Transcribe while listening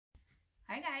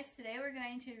Hi guys, today we're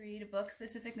going to read a book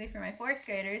specifically for my 4th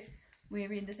graders. We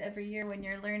read this every year when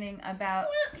you're learning about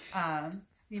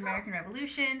the American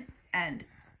Revolution and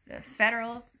the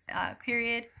federal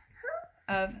period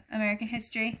of American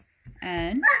history.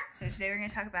 And so today we're going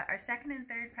to talk about our 2nd and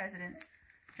 3rd presidents,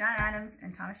 John Adams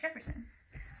and Thomas Jefferson.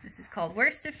 This is called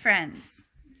Worst of Friends.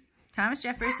 Thomas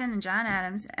Jefferson and John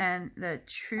Adams and the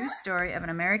true story of an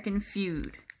American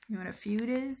feud. You know what a feud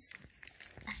is?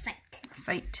 A fight. A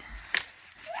fight.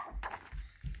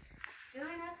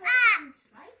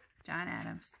 John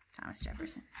Adams, Thomas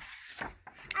Jefferson.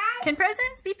 Can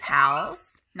presidents be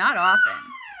pals? Not often.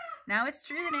 Now, it's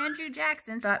true that Andrew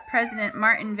Jackson thought President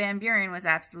Martin Van Buren was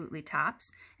absolutely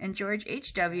tops, and George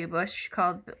H.W. Bush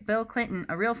called Bill Clinton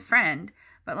a real friend,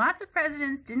 but lots of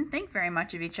presidents didn't think very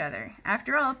much of each other.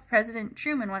 After all, President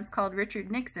Truman once called Richard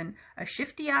Nixon a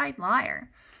shifty-eyed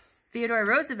liar. Theodore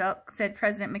Roosevelt said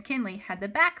President McKinley had the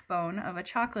backbone of a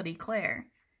chocolatey Claire.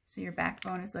 So your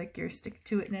backbone is like your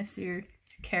stick-to-itness, your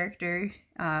character,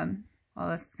 all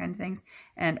those kind of things.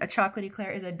 And a chocolatey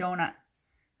Claire is a donut.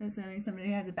 That's somebody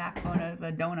who has a backbone of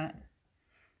a donut.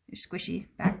 Your squishy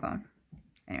backbone.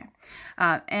 Anyway.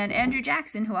 And Andrew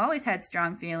Jackson, who always had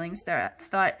strong feelings,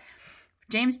 thought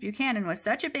James Buchanan was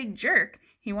such a big jerk,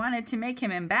 he wanted to make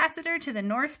him ambassador to the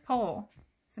North Pole.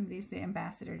 Somebody's the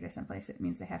ambassador to someplace, it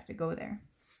means they have to go there.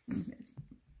 And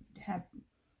have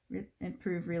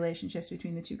improve relationships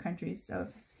between the two countries. So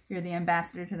if you're the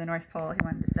ambassador to the North Pole, he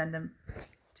wanted to send them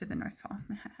to the North Pole.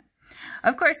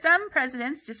 Of course, some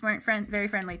presidents just weren't very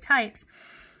friendly types.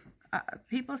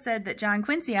 People said that John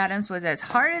Quincy Adams was as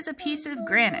hard as a piece of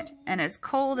granite and as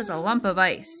cold as a lump of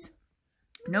ice.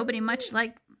 Nobody much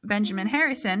liked Benjamin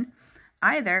Harrison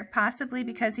either, possibly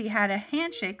because he had a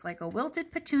handshake like a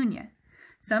wilted petunia.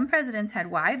 Some presidents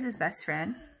had wives as best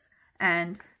friends,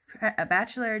 and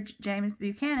Bachelor James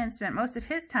Buchanan spent most of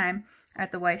his time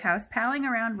at the White House palling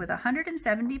around with a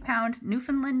 170-pound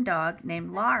Newfoundland dog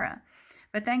named Laura.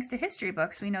 But thanks to history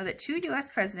books, we know that 2 U.S.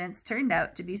 presidents turned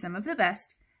out to be some of the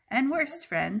best and worst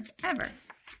friends ever.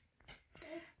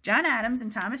 John Adams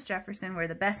and Thomas Jefferson were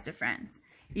the best of friends,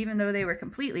 even though they were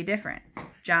completely different.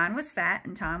 John was fat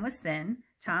and Tom was thin.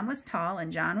 Tom was tall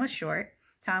and John was short.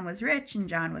 Tom was rich and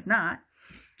John was not.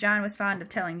 John was fond of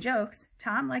telling jokes.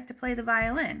 Tom liked to play the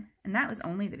violin, and that was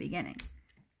only the beginning.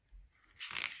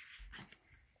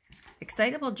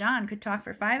 Excitable John could talk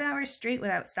for 5 hours straight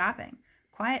without stopping.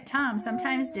 Quiet Tom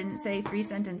sometimes didn't say 3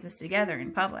 sentences together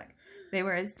in public. They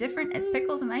were as different as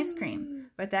pickles and ice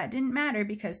cream, but that didn't matter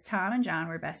because Tom and John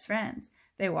were best friends.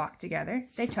 They walked together,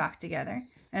 they talked together,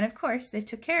 and of course they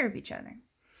took care of each other.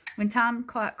 When Tom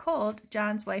caught cold,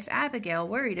 John's wife Abigail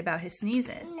worried about his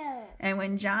sneezes. And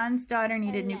when John's daughter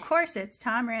needed new corsets,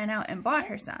 Tom ran out and bought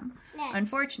her some.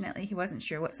 Unfortunately, he wasn't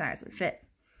sure what size would fit.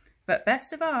 But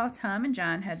best of all, Tom and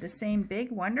John had the same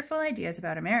big, wonderful ideas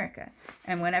about America.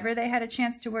 And whenever they had a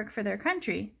chance to work for their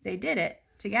country, they did it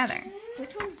together.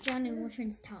 Which one's John and which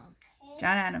one's Tom?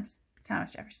 John Adams,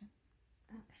 Thomas Jefferson.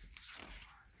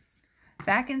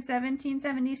 Back in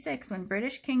 1776, when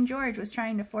British King George was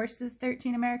trying to force the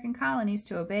 13 American colonies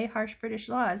to obey harsh British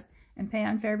laws and pay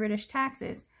unfair British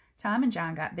taxes, Tom and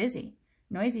John got busy.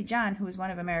 Noisy John, who was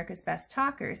one of America's best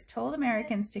talkers, told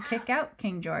Americans to kick out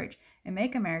King George and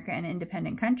make America an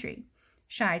independent country.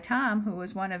 Shy Tom, who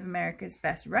was one of America's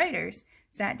best writers,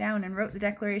 sat down and wrote the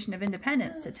Declaration of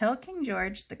Independence to tell King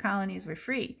George the colonies were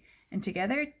free, and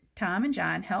together Tom and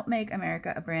John helped make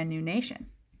America a brand new nation.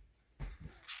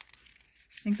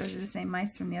 I think those are the same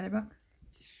mice from the other book.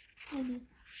 Maybe.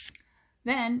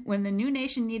 Then, when the new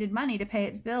nation needed money to pay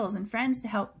its bills and friends to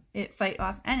help it fight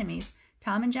off enemies,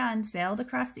 Tom and John sailed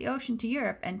across the ocean to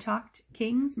Europe and talked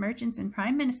kings, merchants, and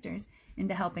prime ministers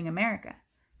into helping America.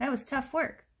 That was tough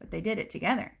work, but they did it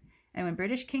together. And when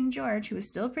British King George, who was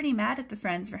still pretty mad at the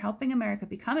Friends for helping America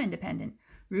become independent,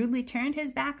 rudely turned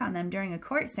his back on them during a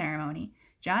court ceremony,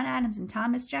 John Adams and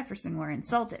Thomas Jefferson were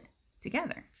insulted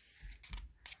together.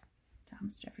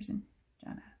 Thomas Jefferson,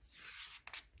 John Adams,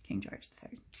 King George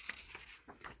III.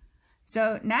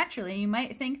 So naturally, you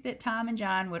might think that Tom and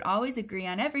John would always agree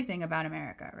on everything about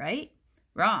America, right?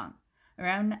 Wrong.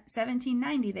 Around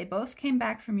 1790, they both came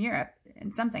back from Europe,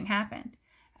 and something happened.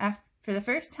 For the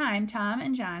first time, Tom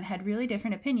and John had really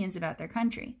different opinions about their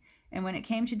country, and when it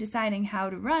came to deciding how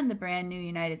to run the brand new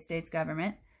United States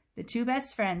government, the 2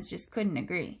 best friends just couldn't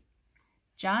agree.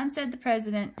 John said the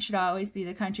president should always be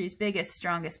the country's biggest,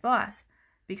 strongest boss,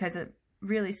 because a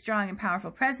really strong and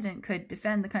powerful president could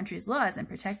defend the country's laws and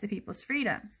protect the people's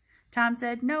freedoms. Tom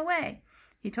said, no way.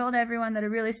 He told everyone that a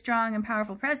really strong and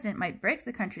powerful president might break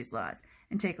the country's laws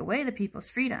and take away the people's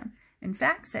freedom. In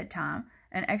fact, said Tom,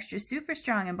 An extra super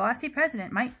strong and bossy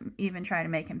president might even try to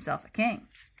make himself a king.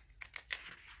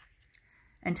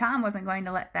 And Tom wasn't going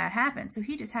to let that happen, so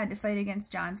he just had to fight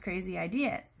against John's crazy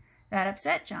ideas. That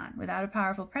upset John. Without a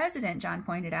powerful president, John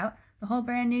pointed out, the whole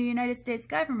brand new United States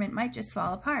government might just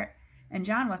fall apart. And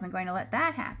John wasn't going to let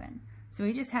that happen. So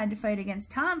he just had to fight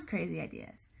against Tom's crazy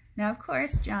ideas. Now, of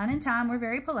course, John and Tom were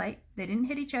very polite. They didn't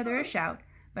hit each other or shout,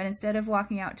 but instead of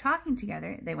walking out talking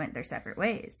together, they went their separate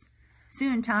ways.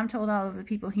 Soon, Tom told all of the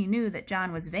people he knew that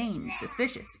John was vain,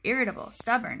 suspicious, irritable,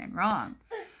 stubborn, and wrong.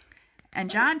 And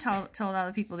John told all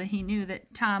the people that he knew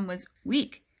that Tom was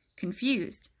weak,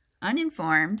 confused,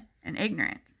 uninformed, and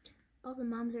ignorant. All the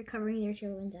moms are covering their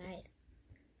children's eyes.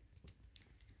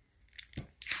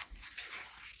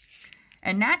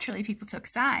 And naturally, people took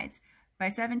sides. By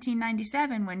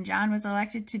 1797, when John was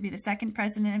elected to be the second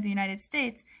president of the United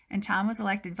States and Tom was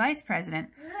elected vice president,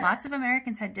 lots of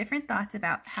Americans had different thoughts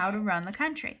about how to run the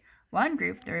country. One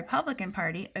group, the Republican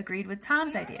Party, agreed with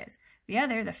Tom's ideas. The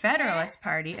other, the Federalist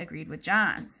Party, agreed with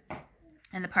John's.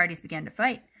 And the parties began to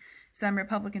fight. Some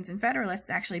Republicans and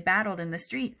Federalists actually battled in the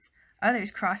streets.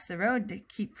 Others crossed the road to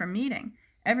keep from meeting.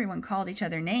 Everyone called each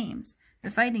other names.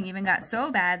 The fighting even got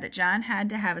so bad that John had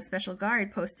to have a special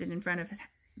guard posted in front of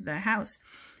the house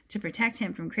to protect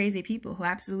him from crazy people who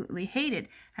absolutely hated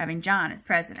having John as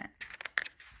president.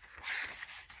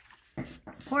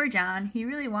 Poor John, he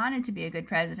really wanted to be a good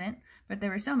president, but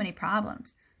there were so many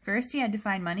problems. First, he had to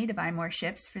find money to buy more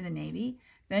ships for the Navy.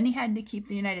 Then he had to keep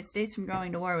the United States from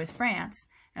going to war with France.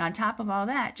 And on top of all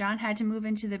that, John had to move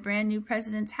into the brand new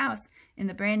president's house in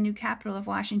the brand new capital of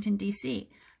Washington, D.C.,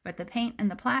 but the paint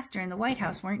and the plaster in the White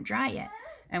House weren't dry yet.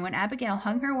 And when Abigail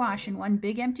hung her wash in one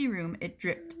big empty room, it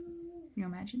dripped. Can you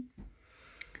imagine?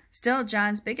 Still,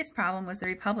 John's biggest problem was the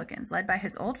Republicans, led by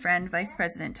his old friend, Vice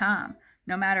President Tom.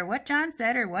 No matter what John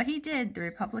said or what he did, the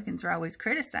Republicans were always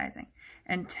criticizing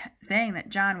and saying that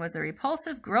John was a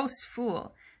repulsive, gross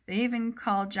fool. They even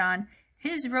called John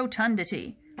his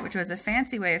rotundity, which was a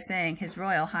fancy way of saying his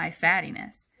royal high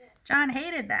fattiness. John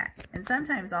hated that, and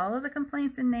sometimes all of the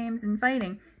complaints and names and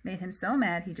fighting made him so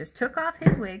mad he just took off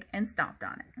his wig and stomped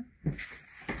on it.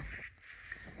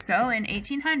 So in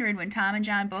 1800, when Tom and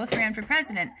John both ran for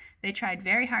president, they tried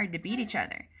very hard to beat each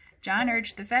other. John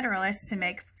urged the Federalists to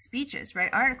make speeches,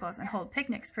 write articles, and hold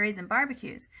picnics, parades, and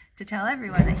barbecues to tell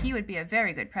everyone that he would be a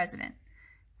very good president.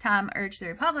 Tom urged the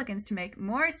Republicans to make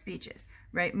more speeches,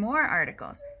 write more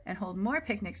articles, and hold more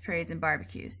picnics, parades, and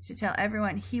barbecues to tell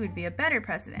everyone he would be a better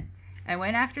president. And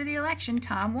when after the election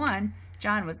Tom won,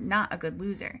 John was not a good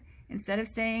loser. Instead of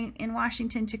staying in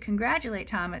Washington to congratulate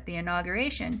Tom at the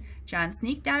inauguration, John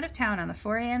sneaked out of town on the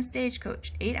 4 a.m.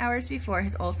 stagecoach 8 hours before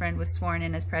his old friend was sworn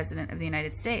in as President of the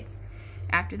United States.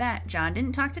 After that, John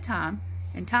didn't talk to Tom,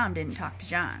 and Tom didn't talk to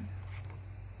John.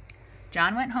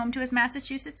 John went home to his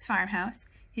Massachusetts farmhouse.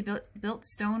 He built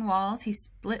stone walls, he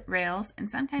split rails, and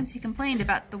sometimes he complained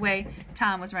about the way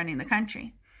Tom was running the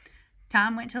country.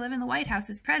 Tom went to live in the White House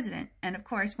as president, and of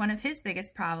course one of his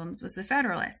biggest problems was the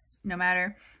Federalists. No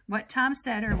matter what Tom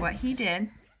said or what he did,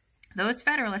 those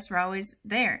Federalists were always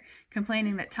there,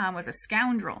 complaining that Tom was a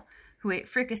scoundrel who ate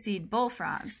fricasseed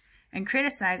bullfrogs, and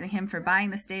criticizing him for buying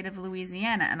the state of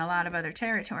Louisiana and a lot of other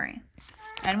territory.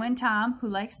 And when Tom, who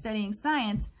liked studying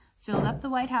science, filled up the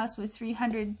White House with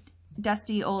 300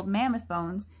 dusty old mammoth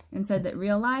bones and said that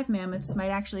real live mammoths might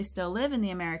actually still live in the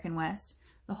American West,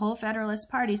 the whole Federalist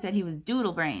Party said he was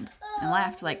doodle-brained and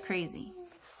laughed like crazy.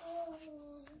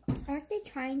 Aren't they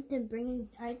trying to bring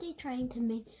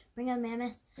a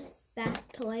mammoth back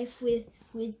to life with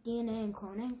DNA and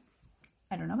cloning?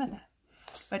 I don't know about that.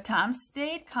 But Tom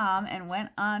stayed calm and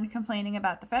went on complaining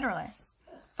about the Federalists.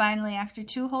 Finally, after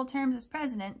 2 whole terms as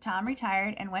president, Tom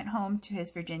retired and went home to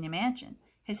his Virginia mansion.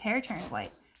 His hair turned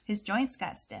white. His joints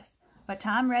got stiff. But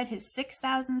Tom read his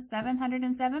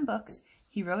 6,707 books.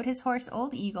 He rode his horse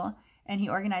Old Eagle, and he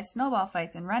organized snowball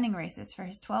fights and running races for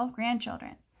his 12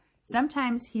 grandchildren.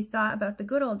 Sometimes he thought about the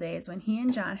good old days when he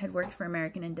and John had worked for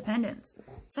American independence.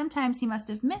 Sometimes he must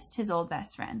have missed his old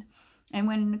best friend. And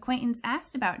when an acquaintance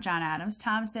asked about John Adams,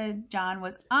 Tom said John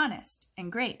was honest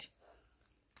and great.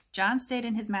 John stayed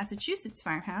in his Massachusetts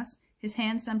farmhouse. His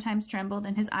hands sometimes trembled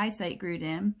and his eyesight grew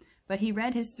dim, but he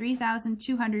read his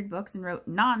 3,200 books and wrote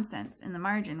nonsense in the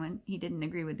margin when he didn't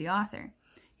agree with the author.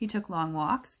 He took long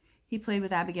walks, he played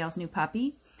with Abigail's new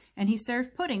puppy, and he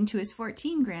served pudding to his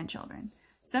 14 grandchildren.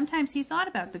 Sometimes he thought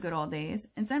about the good old days,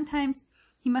 and sometimes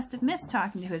he must have missed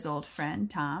talking to his old friend,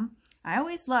 Tom. I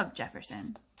always loved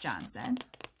Jefferson, John said.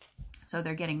 So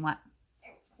they're getting what?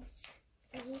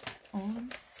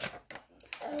 Old?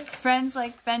 Friends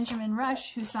like Benjamin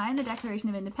Rush, who signed the Declaration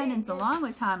of Independence along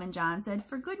with Tom and John, said,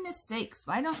 "For goodness sakes,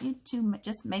 why don't you two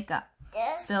just make up?"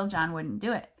 Still, John wouldn't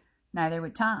do it. Neither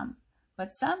would Tom.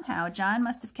 But somehow, John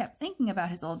must have kept thinking about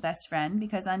his old best friend,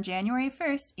 because on January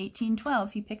 1st,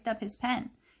 1812, he picked up his pen.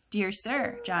 "Dear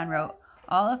Sir," John wrote,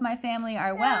 "all of my family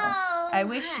are well. I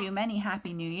wish you many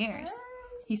happy New Years."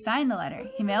 He signed the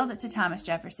letter. He mailed it to Thomas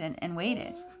Jefferson and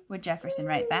waited. Would Jefferson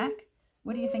write back?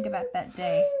 What do you think about that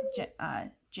day,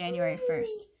 January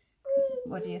 1st?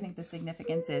 What do you think the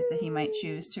significance is that he might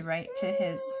choose to write to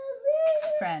his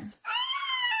friend?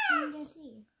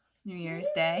 New Year's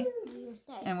Day.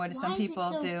 And what do some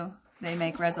people do? They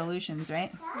make resolutions,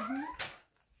 right?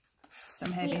 So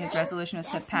maybe his resolution was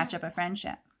to patch up a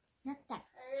friendship. Not that.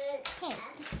 Okay,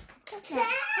 that's not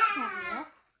real.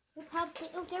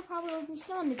 They're probably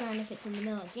still on the ground if it's in the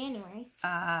middle of January.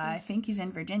 I think he's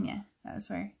in Virginia. That was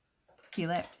where he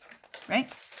lived,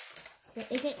 right?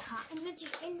 But is it hot in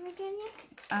Virginia?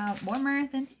 Warmer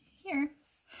than here.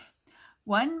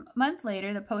 1 month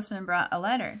later, the postman brought a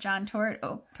letter. John tore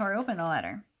open the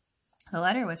letter. The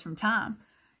letter was from Tom.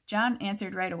 John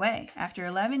answered right away. After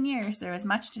 11 years, there was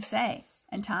much to say,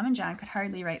 and Tom and John could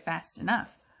hardly write fast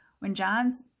enough. When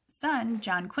John's son,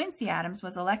 John Quincy Adams,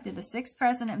 was elected the 6th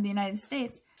president of the United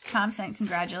States, Tom sent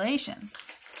congratulations.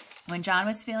 When John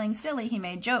was feeling silly, he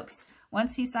made jokes.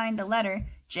 Once he signed a letter,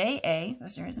 J.A.,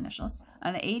 those are his initials,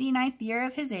 on the 89th year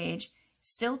of his age,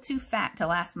 still too fat to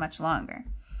last much longer.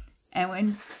 And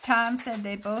when Tom said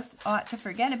they both ought to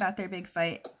forget about their big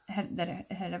fight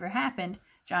that had ever happened,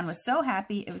 John was so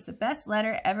happy. It was the best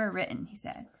letter ever written, he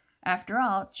said. After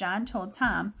all, John told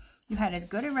Tom, "You had as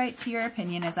good a right to your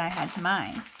opinion as I had to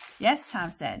mine." "Yes,"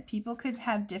 Tom said, "people could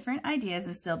have different ideas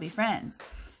and still be friends."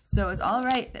 So it was all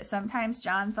right that sometimes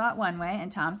John thought one way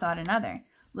and Tom thought another.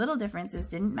 Little differences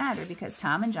didn't matter because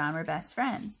Tom and John were best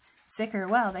friends. Sick or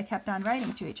well, they kept on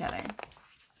writing to each other.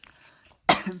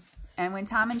 And when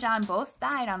Tom and John both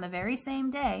died on the very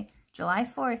same day, July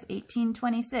 4th,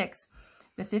 1826,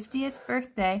 the 50th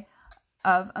birthday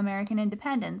of American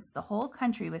independence, the whole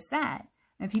country was sad,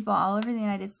 and people all over the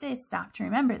United States stopped to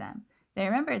remember them. They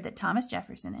remembered that Thomas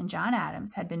Jefferson and John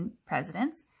Adams had been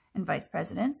presidents and vice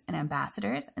presidents and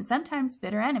ambassadors and sometimes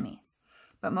bitter enemies.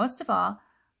 But most of all,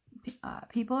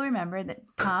 people remembered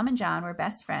that Tom and John were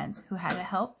best friends who had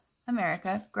helped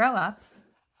America grow up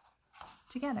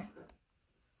together.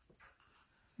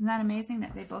 Isn't that amazing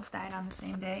that they both died on the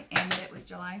same day and that it was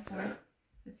July 4th,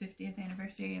 the 50th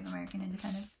anniversary of American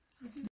independence?